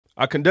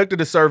I conducted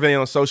a survey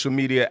on social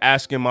media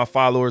asking my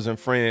followers and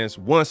friends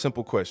one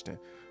simple question: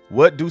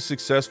 what do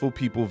successful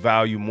people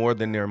value more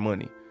than their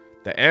money?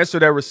 The answer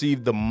that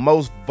received the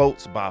most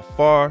votes by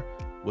far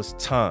was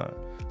time.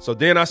 So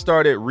then I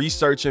started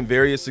researching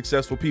various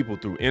successful people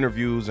through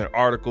interviews and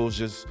articles,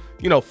 just,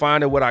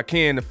 finding what I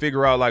can to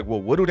figure out like,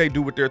 well, what do they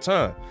do with their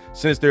time?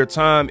 Since their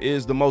time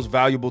is the most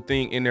valuable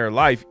thing in their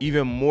life,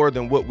 even more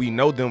than what we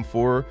know them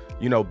for,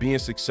 being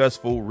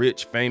successful,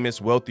 rich,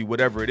 famous, wealthy,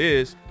 whatever it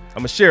is,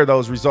 I'm gonna share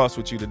those results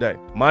with you today.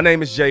 My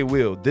name is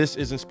JWil. This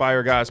is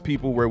Inspire God's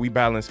People, where we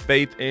balance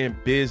faith and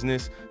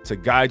business to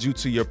guide you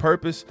to your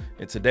purpose.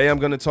 And today I'm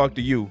gonna talk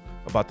to you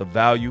about the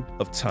value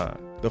of time.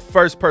 The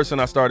first person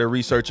I started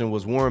researching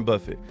was Warren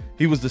Buffett.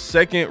 He was the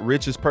second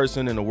richest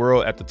person in the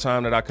world at the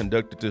time that I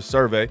conducted this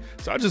survey.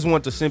 So I just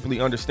want to simply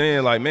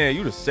understand, like, man,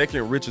 you're the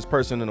second richest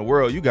person in the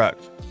world. You got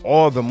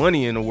all the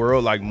money in the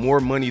world, like more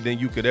money than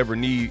you could ever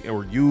need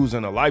or use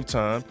in a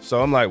lifetime.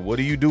 So I'm like, what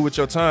do you do with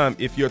your time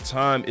if your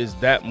time is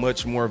that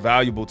much more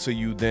valuable to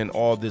you than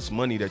all this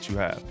money that you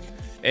have?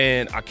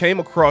 And I came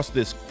across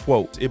this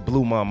quote. It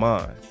blew my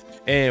mind.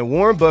 And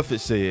Warren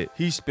Buffett said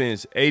he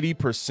spends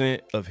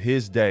 80% of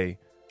his day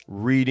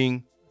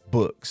reading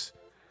books.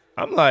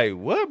 I'm like,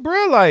 what,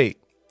 bro? Like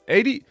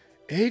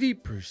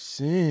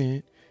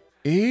 80%,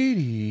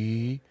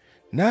 80,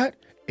 not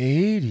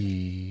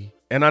 80.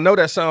 And I know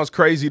that sounds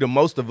crazy to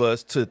most of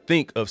us to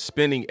think of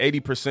spending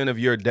 80% of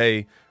your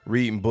day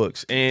reading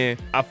books.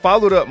 And I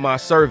followed up my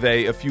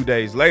survey a few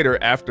days later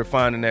after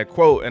finding that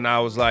quote. And I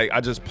was like,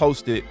 I just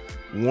posted,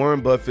 Warren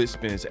Buffett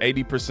spends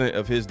 80%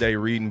 of his day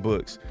reading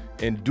books.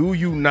 And do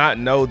you not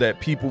know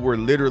that people were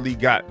literally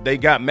got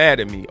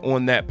mad at me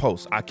on that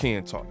post? I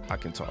can talk.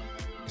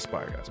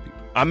 Inspire God's People.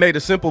 I made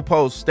a simple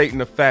post stating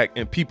the fact,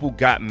 and people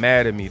got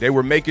mad at me. They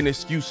were making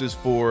excuses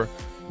for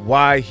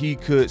why he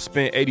could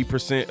spend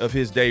 80% of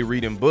his day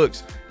reading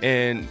books.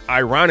 And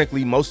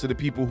ironically, most of the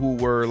people who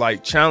were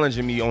like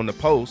challenging me on the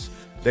post,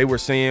 they were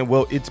saying,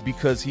 well, it's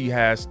because he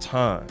has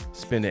time,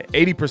 spending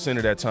 80%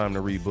 of that time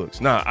to read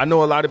books. Now, I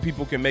know a lot of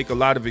people can make a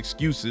lot of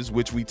excuses,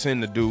 which we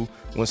tend to do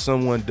when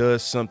someone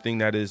does something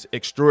that is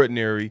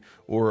extraordinary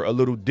or a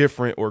little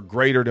different or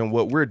greater than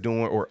what we're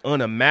doing or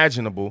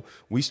unimaginable.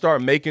 We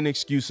start making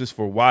excuses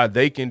for why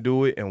they can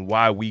do it and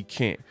why we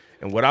can't.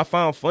 And what I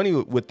found funny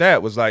with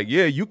that was like,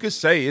 yeah, you could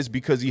say it's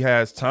because he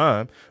has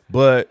time,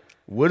 but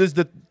what is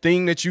the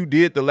thing that you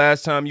did the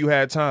last time you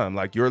had time?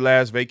 Like your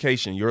last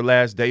vacation, your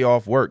last day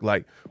off work.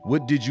 Like,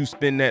 what did you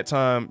spend that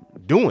time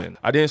doing?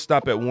 I didn't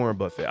stop at Warren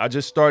Buffett. I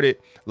just started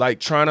like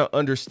trying to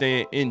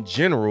understand in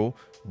general,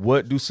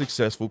 what do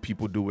successful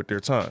people do with their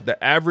time?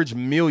 The average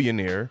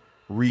millionaire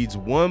reads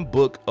 1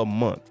 book a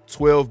month,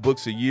 12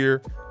 books a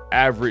year.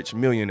 Average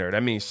millionaire.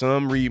 That means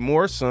some read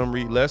more, some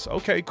read less.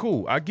 Okay,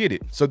 cool. I get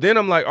it. So then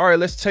I'm like, all right,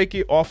 let's take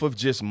it off of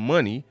just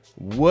money.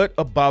 What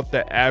about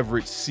the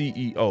average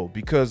CEO?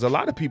 Because a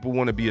lot of people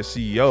want to be a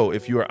CEO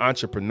if you're an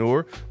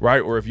entrepreneur,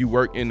 right? Or if you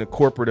work in the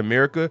corporate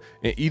America.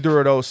 In either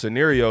of those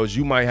scenarios,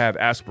 you might have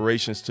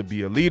aspirations to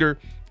be a leader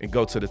and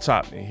go to the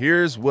top. And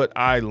here's what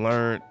I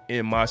learned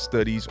in my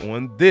studies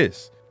on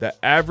this. The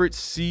average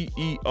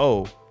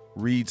CEO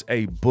reads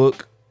a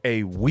book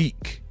a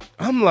week.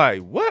 I'm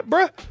like, what,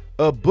 bruh?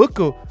 A book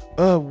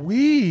a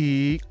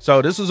week.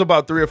 So this was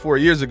about 3 or 4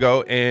 years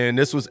ago. And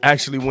this was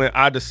actually when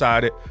I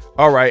decided,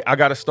 all right, I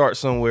got to start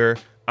somewhere.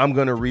 I'm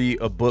going to read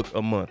a book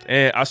a month.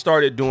 And I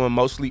started doing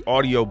mostly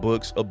audio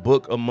books, a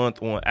book a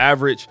month on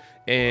average.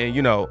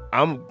 And,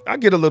 I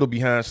get a little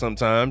behind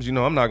sometimes,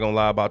 I'm not going to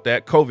lie about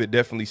that. COVID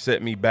definitely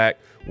set me back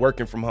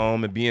working from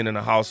home and being in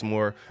the house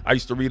more. I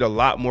used to read a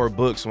lot more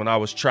books when I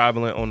was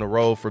traveling on the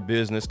road for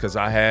business because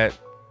I had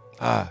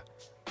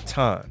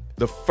time.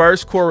 The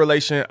first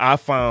correlation I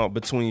found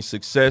between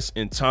success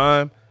and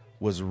time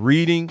was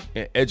reading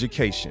and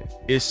education.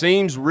 It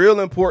seems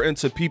real important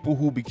to people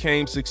who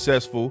became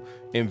successful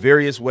in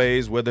various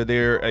ways, whether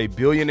they're a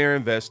billionaire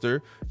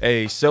investor,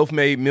 a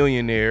self-made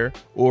millionaire,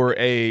 or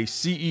a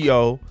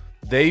CEO.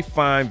 They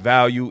find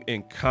value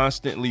in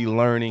constantly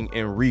learning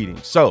and reading.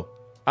 So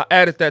I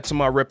added that to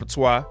my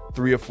repertoire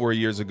 3 or 4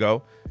 years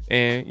ago.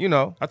 And,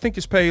 I think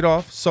it's paid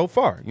off so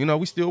far.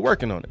 We still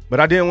working on it. But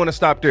I didn't want to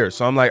stop there.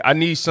 So I'm like, I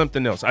need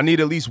something else. I need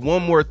at least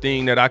one more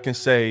thing that I can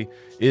say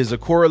is a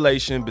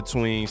correlation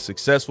between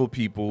successful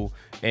people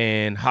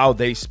and how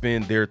they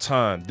spend their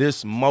time.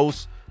 This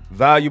most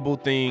valuable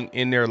thing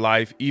in their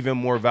life, even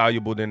more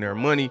valuable than their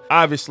money.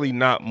 Obviously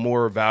not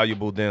more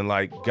valuable than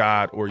like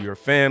God or your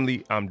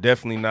family. I'm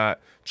definitely not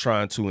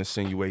trying to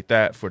insinuate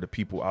that for the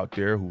people out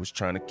there who was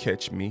trying to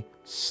catch me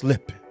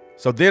slipping.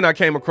 So then I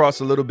came across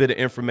a little bit of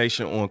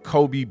information on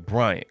Kobe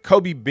Bryant.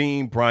 Kobe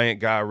Bean Bryant,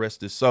 God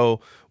rest his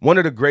soul, one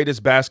of the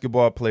greatest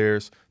basketball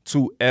players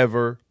to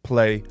ever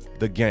play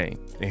the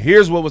game. And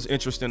here's what was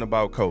interesting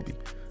about Kobe.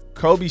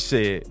 Kobe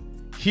said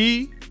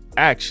he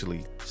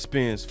actually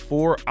spends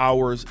 4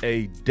 hours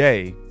a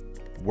day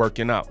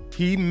working out.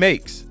 He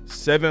makes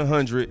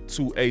 700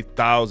 to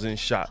 1,000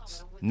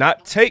 shots.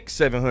 Not take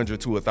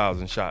 700 to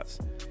 1,000 shots.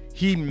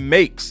 He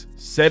makes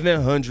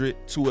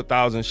 700 to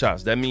 1,000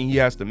 shots. That means he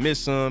has to miss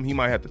some. He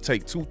might have to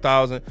take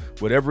 2,000,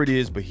 whatever it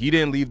is, but he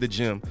didn't leave the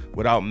gym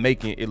without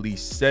making at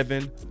least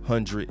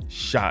 700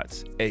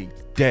 shots a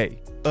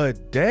day. A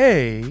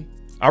day?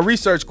 I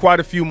researched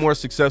quite a few more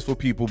successful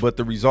people, but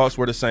the results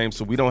were the same,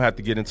 so we don't have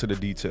to get into the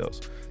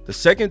details. The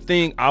second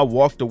thing I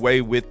walked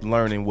away with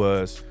learning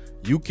was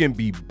you can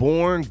be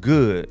born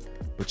good,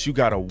 but you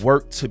gotta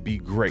work to be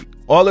great.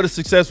 All of the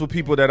successful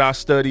people that I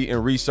study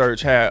and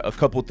research had a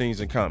couple things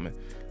in common.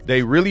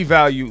 They really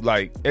value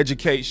like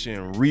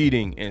education,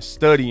 reading, and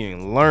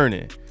studying,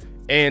 learning.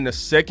 And the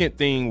second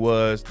thing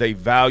was they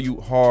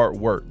value hard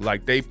work.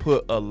 Like they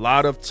put a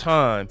lot of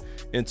time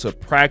into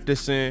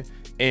practicing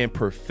and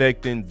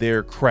perfecting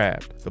their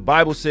craft. The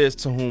Bible says,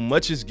 to whom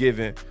much is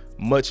given,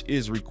 much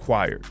is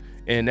required.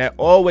 And that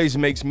always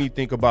makes me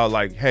think about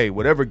like, hey,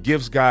 whatever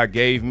gifts God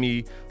gave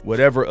me,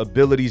 whatever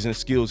abilities and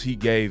skills he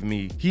gave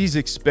me, he's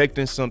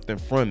expecting something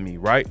from me,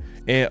 right?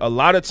 And a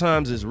lot of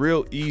times it's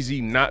real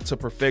easy not to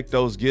perfect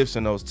those gifts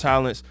and those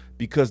talents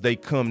because they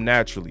come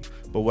naturally.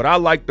 But what I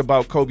liked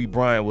about Kobe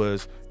Bryant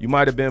was you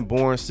might have been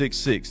born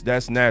 6'6",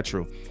 that's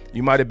natural.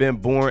 You might have been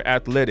born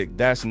athletic,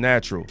 that's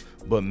natural.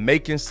 But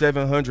making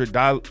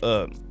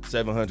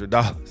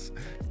 $700,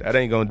 that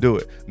ain't gonna do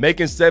it.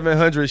 Making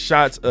 700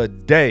 shots a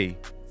day,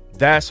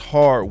 that's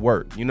hard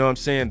work. You know what I'm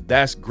saying?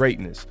 That's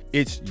greatness.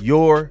 It's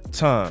your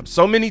time.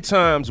 So many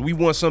times we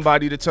want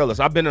somebody to tell us.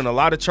 I've been in a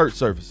lot of church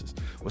services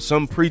where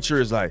some preacher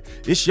is like,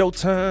 it's your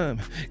time.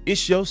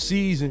 It's your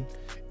season.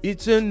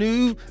 It's a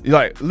new,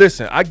 like,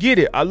 listen, I get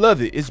it. I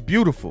love it. It's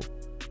beautiful,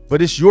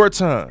 but it's your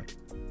time.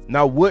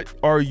 Now, what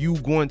are you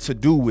going to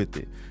do with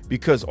it?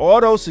 Because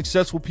all those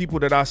successful people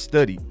that I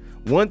studied,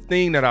 one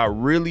thing that I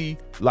really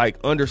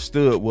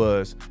understood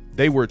was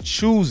they were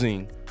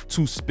choosing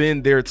to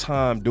spend their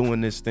time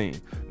doing this thing.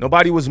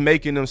 Nobody was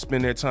making them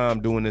spend their time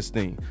doing this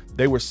thing.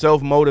 They were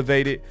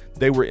self-motivated.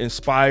 They were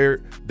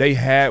inspired. They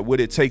had what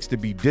it takes to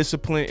be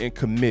disciplined and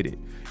committed.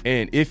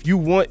 And if you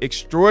want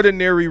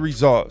extraordinary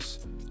results,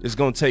 it's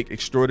going to take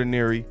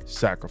extraordinary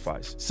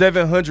sacrifice.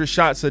 700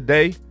 shots a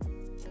day.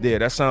 Yeah,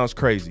 that sounds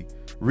crazy.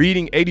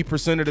 Reading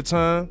 80% of the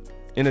time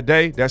in a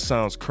day, that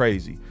sounds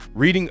crazy.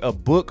 Reading a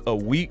book a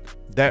week,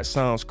 that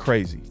sounds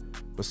crazy.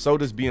 But so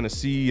does being a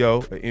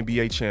CEO, an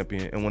NBA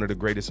champion, and one of the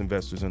greatest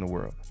investors in the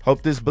world.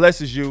 Hope this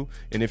blesses you.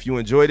 And if you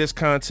enjoy this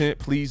content,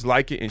 please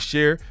like it and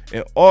share.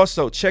 And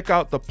also check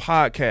out the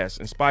podcast,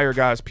 Inspire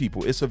God's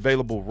People. It's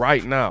available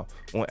right now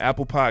on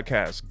Apple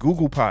Podcasts,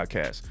 Google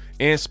Podcasts,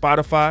 and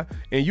Spotify.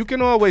 And you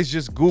can always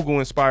just Google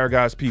Inspire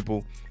God's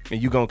People, and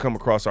you're going to come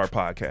across our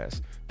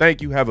podcast.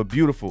 Thank you. Have a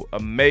beautiful,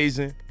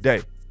 amazing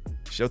day.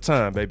 It's your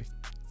time, baby.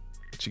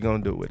 What you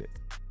going to do with it?